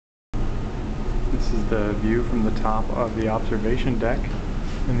This is the view from the top of the observation deck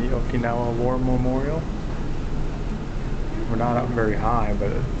in the Okinawa War Memorial. We're not up very high, but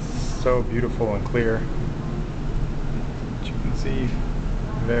it's so beautiful and clear. As you can see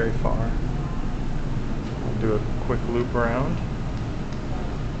very far. I'll do a quick loop around.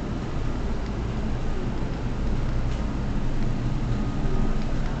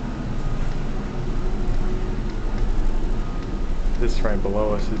 This right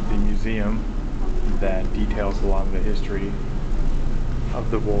below us is the museum that details a lot of the history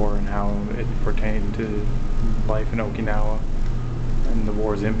of the war and how it pertained to life in Okinawa and the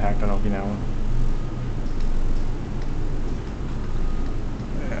war's impact on Okinawa.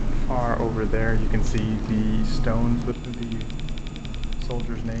 And far over there you can see the stones with the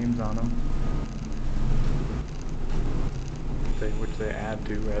soldiers' names on them, which they add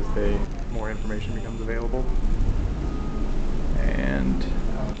to as more information becomes available. And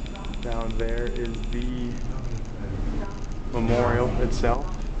down there is the memorial itself.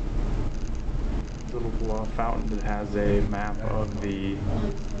 It's a little fountain that has a map of the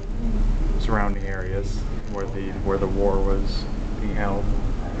surrounding areas where the war was being held,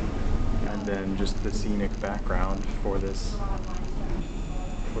 and then just the scenic background for this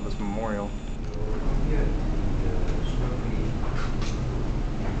memorial.